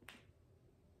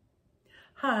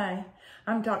Hi,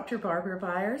 I'm Dr. Barbara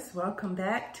Byers. Welcome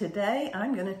back. Today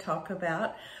I'm going to talk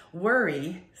about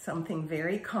worry, something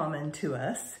very common to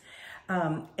us.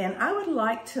 And I would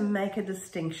like to make a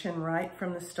distinction right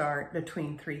from the start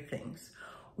between three things.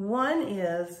 One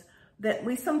is that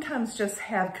we sometimes just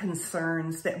have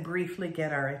concerns that briefly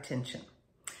get our attention.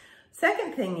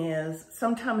 Second thing is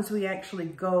sometimes we actually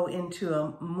go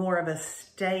into more of a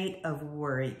state of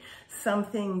worry,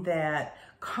 something that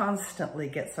constantly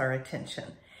gets our attention.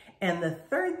 And the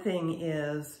third thing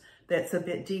is that's a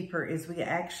bit deeper is we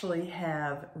actually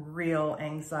have real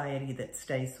anxiety that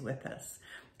stays with us.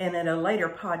 And in a later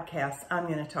podcast, I'm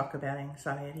going to talk about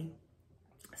anxiety.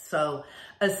 So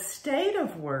a state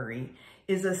of worry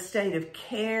is a state of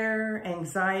care,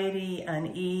 anxiety,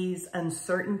 unease,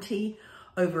 uncertainty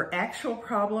over actual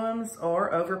problems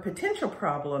or over potential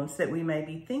problems that we may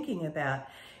be thinking about.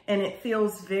 And it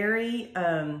feels very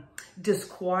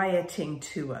disquieting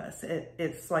to us.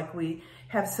 It's like we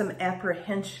have some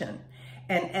apprehension.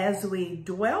 And as we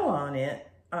dwell on it,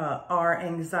 our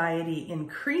anxiety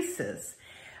increases.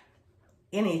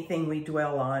 Anything we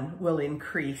dwell on will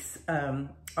increase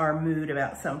our mood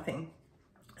about something.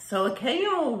 So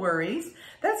occasional worries,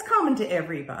 that's common to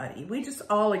everybody. We just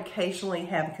all occasionally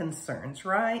have concerns,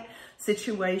 right?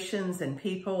 Situations and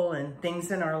people and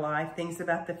things in our life, things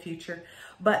about the future.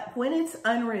 But when it's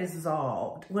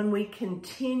unresolved, when we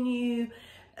continue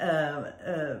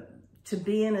to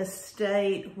be in a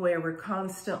state where we're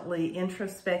constantly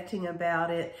introspecting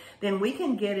about it, then we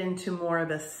can get into more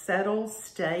of a settled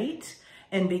state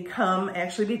and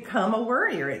actually become a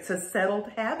worrier. It's a settled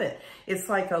habit. It's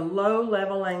like a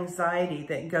low-level anxiety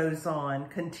that goes on,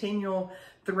 continual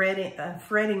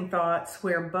fretting thoughts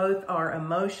where both our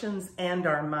emotions and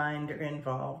our mind are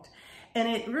involved. And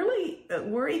it really,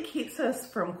 worry keeps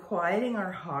us from quieting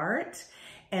our heart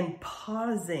and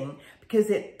pausing because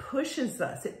it pushes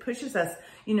us,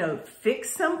 fix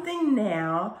something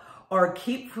now or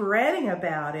keep fretting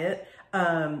about it.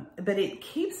 But it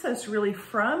keeps us really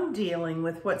from dealing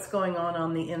with what's going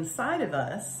on the inside of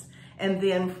us and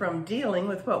then from dealing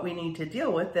with what we need to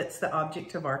deal with that's the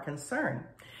object of our concern.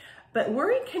 But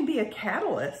worry can be a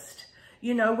catalyst.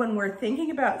 When we're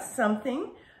thinking about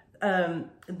something,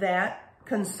 that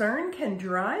concern can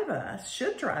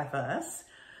should drive us,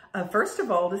 first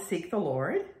of all, to seek the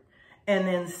Lord, and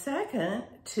then second,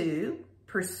 to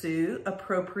pursue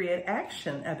appropriate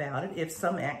action about it if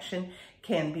some action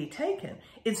can be taken.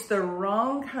 It's the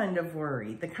wrong kind of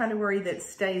worry, the kind of worry that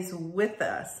stays with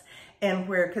us and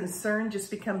where concern just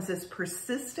becomes this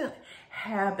persistent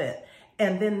habit.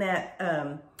 And then that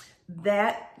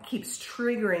keeps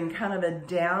triggering kind of a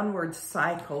downward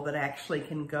cycle that actually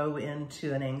can go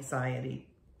into an anxiety.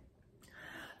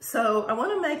 So I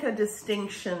want to make a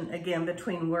distinction again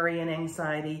between worry and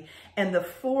anxiety, and the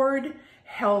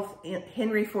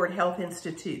Henry Ford Health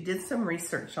Institute did some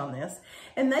research on this,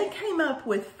 and they came up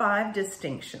with 5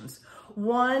 distinctions.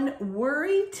 One,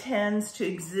 worry tends to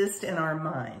exist in our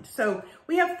mind. So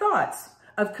we have thoughts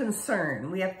of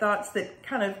concern. We have thoughts that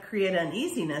kind of create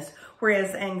uneasiness,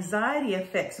 whereas anxiety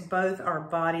affects both our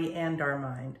body and our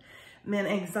mind.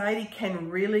 Anxiety can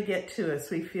really get to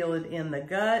us. We feel it in the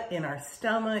gut, in our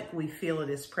stomach. We feel it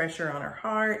as pressure on our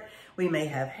heart. We may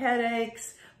have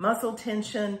headaches, muscle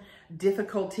tension,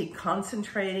 difficulty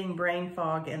concentrating, brain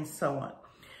fog, and so on.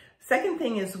 Second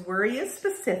thing is worry is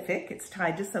specific. It's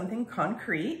tied to something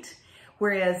concrete,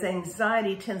 whereas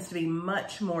anxiety tends to be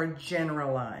much more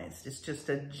generalized. It's just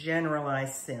a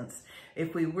generalized sense.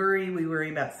 If we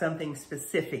worry about something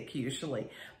specific usually.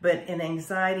 But in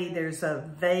anxiety, there's a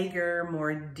vaguer,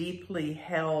 more deeply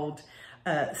held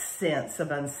sense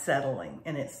of unsettling.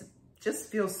 And it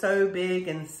just feels so big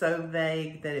and so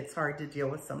vague that it's hard to deal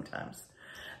with sometimes.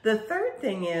 The third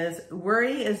thing is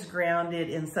worry is grounded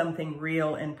in something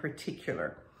real and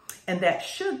particular. And that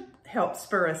should help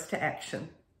spur us to action.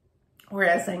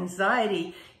 Whereas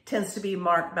anxiety tends to be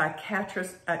marked by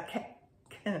catastrophic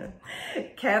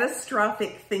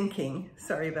thinking.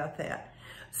 Sorry about that.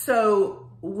 So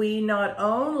we not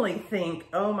only think,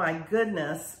 oh my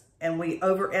goodness, and we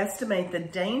overestimate the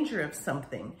danger of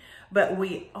something, but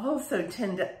we also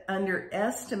tend to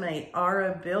underestimate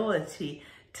our ability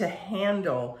to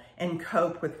handle and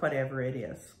cope with whatever it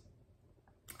is.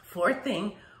 Fourth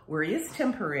thing, worry is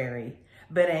temporary,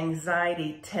 but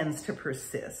anxiety tends to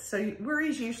persist. So worry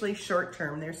is usually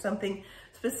short-term. There's something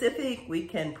specific, we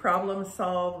can problem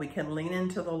solve, we can lean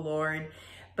into the Lord,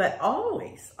 but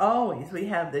always we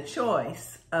have the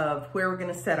choice of where we're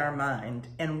going to set our mind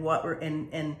and what we're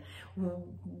going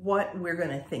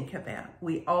to think about.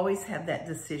 We always have that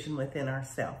decision within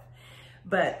ourselves.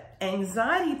 But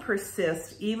anxiety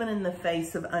persists even in the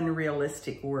face of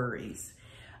unrealistic worries.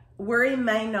 Worry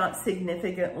may not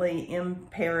significantly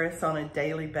impair us on a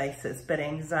daily basis, but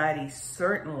anxiety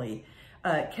certainly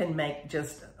can make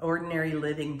just ordinary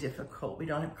living difficult. We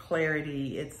don't have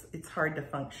clarity. It's hard to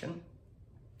function.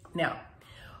 Now,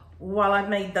 while I've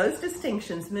made those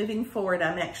distinctions, moving forward,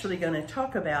 I'm actually going to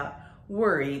talk about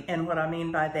worry. And what I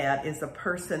mean by that is a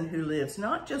person who lives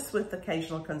not just with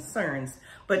occasional concerns,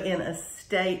 but in a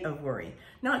state of worry.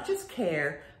 Not just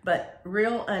care, but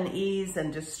real unease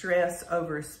and distress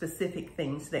over specific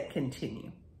things that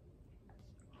continue.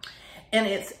 And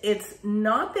it's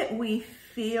not that we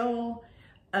feel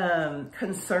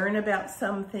concern about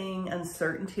something,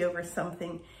 uncertainty over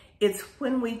something. It's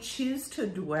when we choose to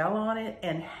dwell on it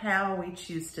and how we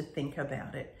choose to think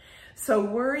about it. So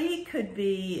worry could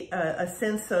be a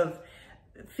sense of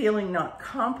feeling not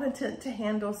competent to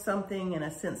handle something, and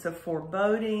a sense of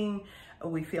foreboding.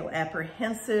 We feel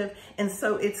apprehensive. And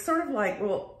so it's sort of like,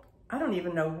 well, I don't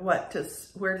even know where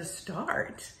to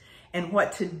start and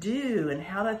what to do and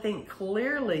how to think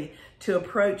clearly to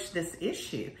approach this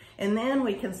issue. And then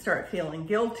we can start feeling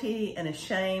guilty and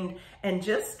ashamed and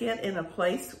just get in a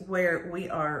place where we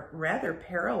are rather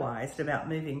paralyzed about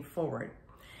moving forward.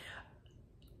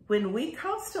 When we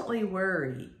constantly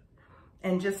worry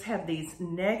and just have these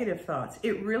negative thoughts,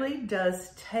 it really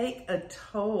does take a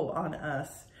toll on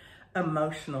us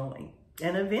emotionally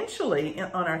and eventually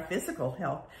on our physical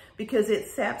health, because it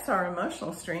saps our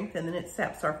emotional strength and then it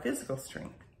saps our physical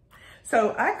strength.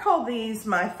 So I call these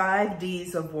my 5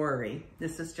 Ds of worry.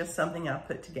 This is just something I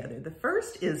put together. The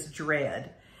first is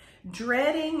dread.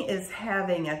 Dreading is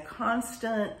having a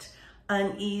constant,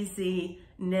 uneasy,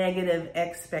 negative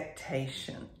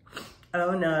expectation.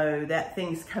 Oh no, that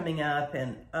thing's coming up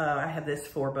and I have this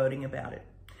foreboding about it.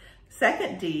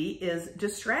 Second D is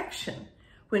distraction.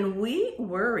 When we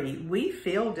worry, we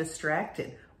feel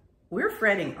distracted. We're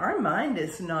fretting. Our mind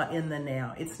is not in the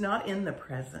now. It's not in the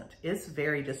present. It's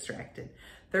very distracted.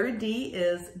 Third D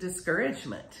is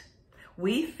discouragement.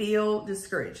 We feel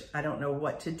discouraged. I don't know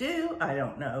what to do. I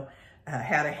don't know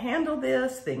how to handle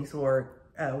this. Things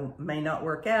may not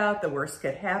work out. The worst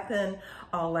could happen.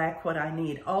 I'll lack what I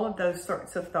need. All of those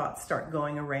sorts of thoughts start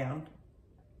going around.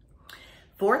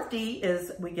 Fourth D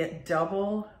is we get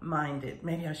double-minded.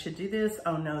 Maybe I should do this.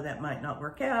 Oh no, that might not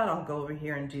work out. I'll go over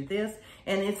here and do this.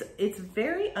 And it's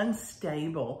very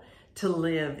unstable to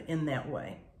live in that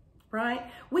way, right?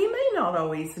 We may not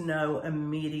always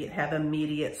have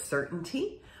immediate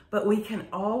certainty, but we can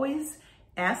always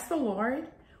ask the Lord.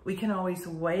 We can always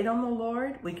wait on the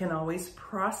Lord. We can always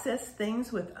process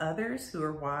things with others who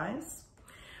are wise,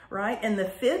 right? And the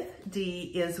fifth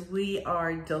D is we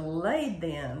are delayed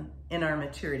then in our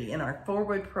maturity, in our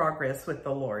forward progress with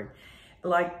the Lord.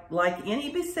 Like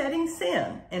any besetting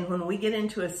sin, and when we get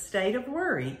into a state of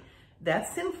worry,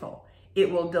 that's sinful. It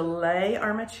will delay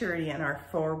our maturity and our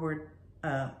forward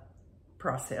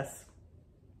process.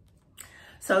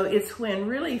 So it's when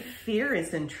really fear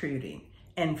is intruding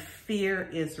and fear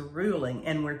is ruling,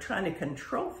 and we're trying to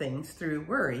control things through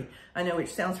worry. I know,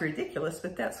 which sounds ridiculous,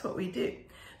 but that's what we do.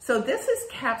 So this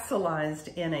is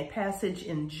capsulized in a passage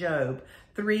in Job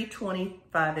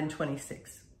 3:25 and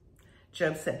 26.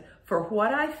 Job said, "For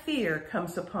what I fear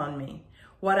comes upon me,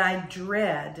 what I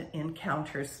dread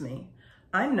encounters me.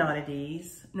 I'm not at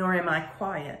ease, nor am I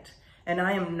quiet, and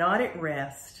I am not at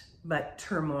rest, but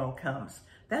turmoil comes."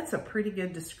 That's a pretty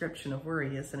good description of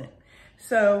worry, isn't it?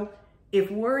 So if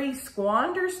worry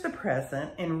squanders the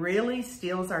present and really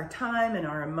steals our time and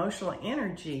our emotional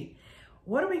energy,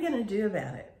 what are we going to do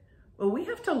about it? Well, we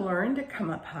have to learn to come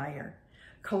up higher.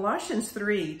 Colossians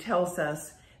 3 tells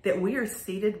us that we are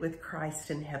seated with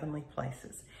Christ in heavenly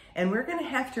places. And we're going to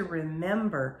have to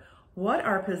remember what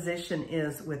our position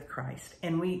is with Christ.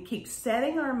 And we keep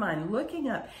setting our mind, looking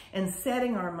up and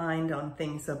setting our mind on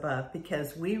things above,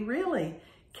 because we really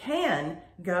can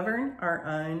govern our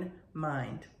own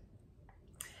mind.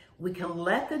 We can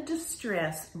let the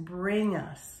distress bring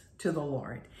us to the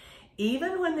Lord.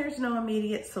 Even when there's no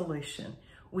immediate solution,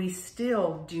 we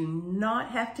still do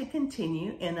not have to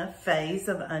continue in a phase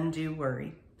of undue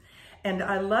worry. And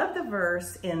I love the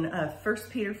verse in 1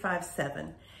 Peter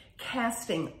 5:7,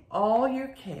 casting all your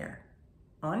care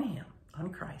on him,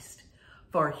 on Christ,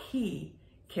 for he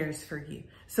cares for you.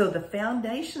 So the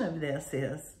foundation of this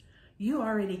is, you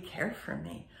already care for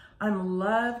me. I'm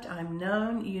loved, I'm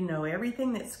known, you know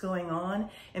everything that's going on,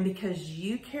 and because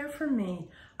you care for me,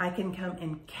 I can come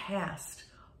and cast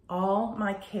all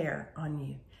my care on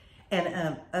you.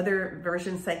 And other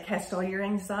versions say, cast all your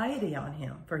anxiety on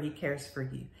him, for he cares for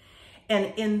you.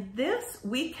 And in this,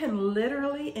 we can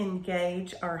literally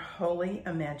engage our holy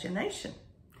imagination.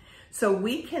 So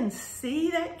we can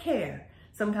see that care.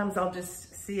 Sometimes I'll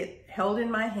just see it held in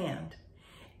my hand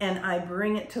and I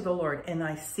bring it to the Lord and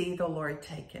I see the Lord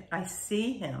take it. I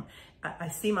see him. I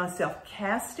see myself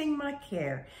casting my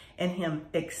care and him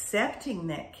accepting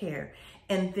that care.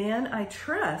 And then I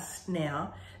trust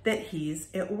now that he's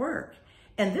at work.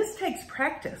 And this takes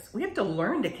practice. We have to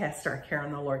learn to cast our care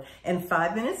on the Lord. And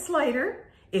 5 minutes later,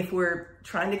 if we're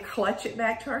trying to clutch it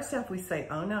back to ourselves, we say,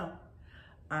 oh no,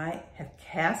 I have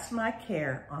cast my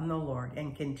care on the Lord,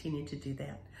 and continue to do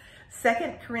that.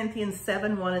 2 Corinthians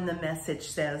 7:1 in the Message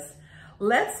says,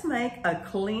 let's make a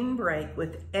clean break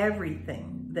with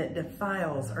everything that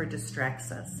defiles or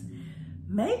distracts us.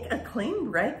 Make a clean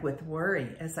break with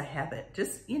worry as a habit.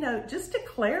 Just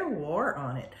declare war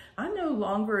on it. I no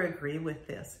longer agree with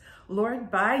this.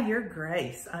 Lord, by your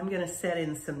grace, I'm going to set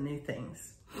in some new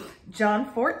things.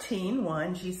 John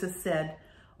 14:1, Jesus said,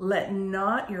 let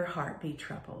not your heart be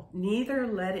troubled, neither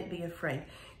let it be afraid.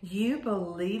 You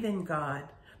believe in God,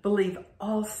 believe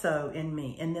also in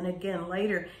me. And then again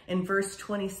later in verse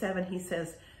 27, he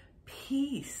says,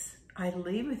 peace I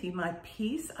leave with you, my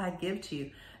peace I give to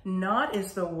you. Not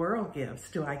as the world gives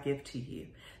do I give to you.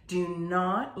 Do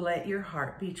not let your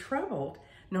heart be troubled,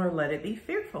 nor let it be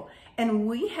fearful. And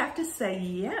we have to say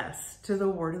yes to the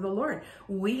word of the Lord.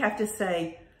 We have to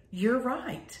say, you're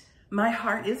right. My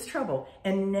heart is troubled.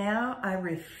 And now I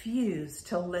refuse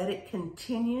to let it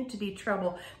continue to be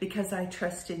troubled because I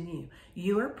trust in you.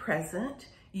 You are present.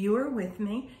 You are with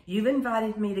me. You've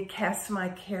invited me to cast my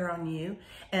care on you.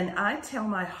 And I tell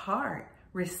my heart,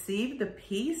 receive the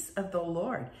peace of the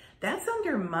Lord. That's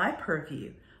under my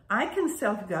purview. I can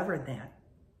self-govern that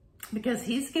because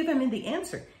he's given me the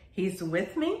answer. He's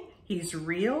with me. He's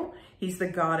real. He's the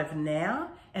God of now.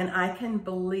 And I can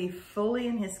believe fully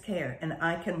in his care and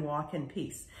I can walk in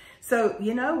peace. So,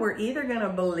 we're either going to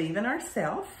believe in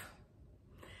ourselves.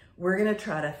 We're going to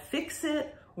try to fix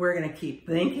it. We're going to keep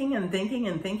thinking and thinking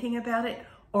and thinking about it,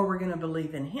 or we're going to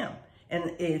believe in him.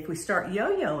 And if we start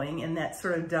yo-yoing in that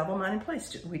sort of double-minded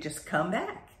place, we just come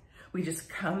back. We just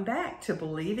come back to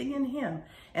believing in him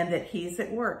and that he's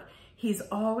at work. He's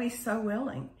always so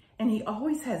willing, and he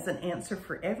always has an answer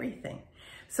for everything.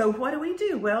 So what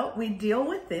do? Well, we deal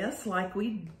with this like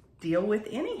we deal with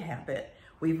any habit.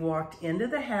 We've walked into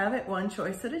the habit one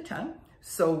choice at a time.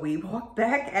 So we walk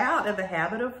back out of the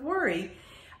habit of worry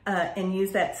and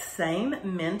use that same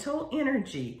mental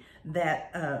energy,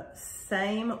 that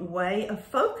same way of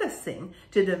focusing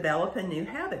to develop a new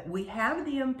habit. We have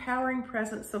the empowering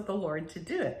presence of the Lord to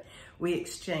do it. We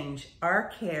exchange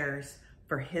our cares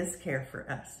for his care for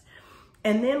us.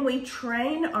 And then we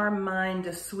train our mind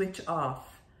to switch off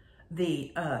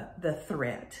the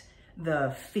threat,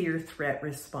 the fear threat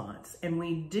response. And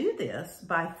we do this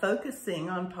by focusing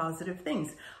on positive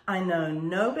things. I know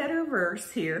no better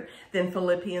verse here than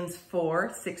Philippians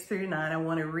 4:6-9. I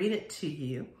want to read it to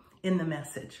you in the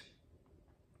Message.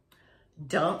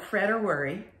 Don't fret or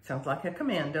worry. Sounds like a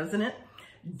command, doesn't it?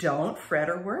 Don't fret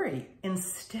or worry.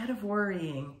 Instead of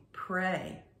worrying,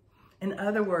 pray. In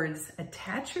other words,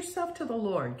 attach yourself to the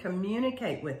Lord.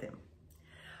 Communicate with him.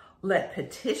 Let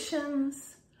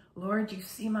petitions, Lord, you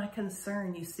see my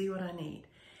concern. You see what I need.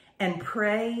 And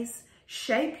praise,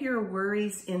 shape your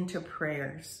worries into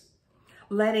prayers,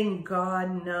 letting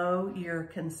God know your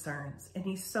concerns. And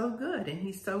he's so good and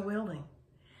he's so willing.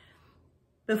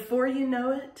 Before you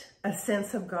know it, a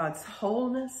sense of God's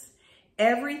wholeness,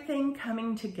 everything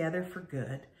coming together for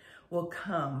good, will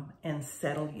come and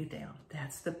settle you down.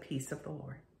 That's the peace of the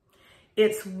Lord.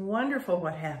 It's wonderful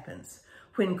what happens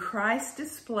when Christ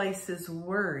displaces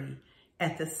worry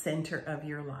at the center of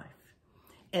your life.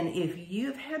 And if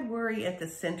you've had worry at the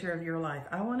center of your life,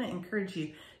 I want to encourage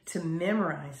you to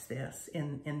memorize this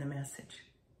in the Message.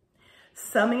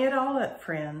 Summing it all up,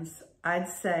 friends, I'd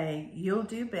say you'll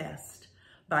do best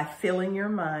by filling your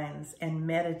minds and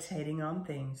meditating on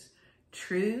things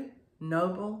true,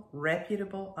 noble,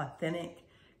 reputable, authentic,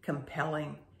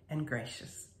 compelling, and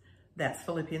gracious. That's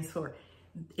Philippians 4.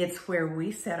 It's where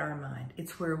we set our mind.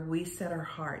 It's where we set our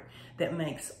heart that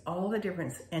makes all the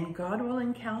difference. And God will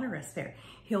encounter us there.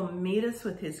 He'll meet us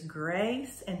with his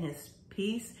grace and his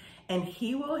peace, and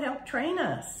he will help train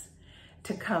us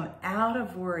to come out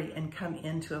of worry and come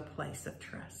into a place of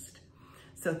trust.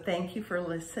 So thank you for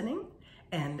listening,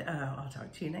 and I'll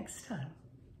talk to you next time.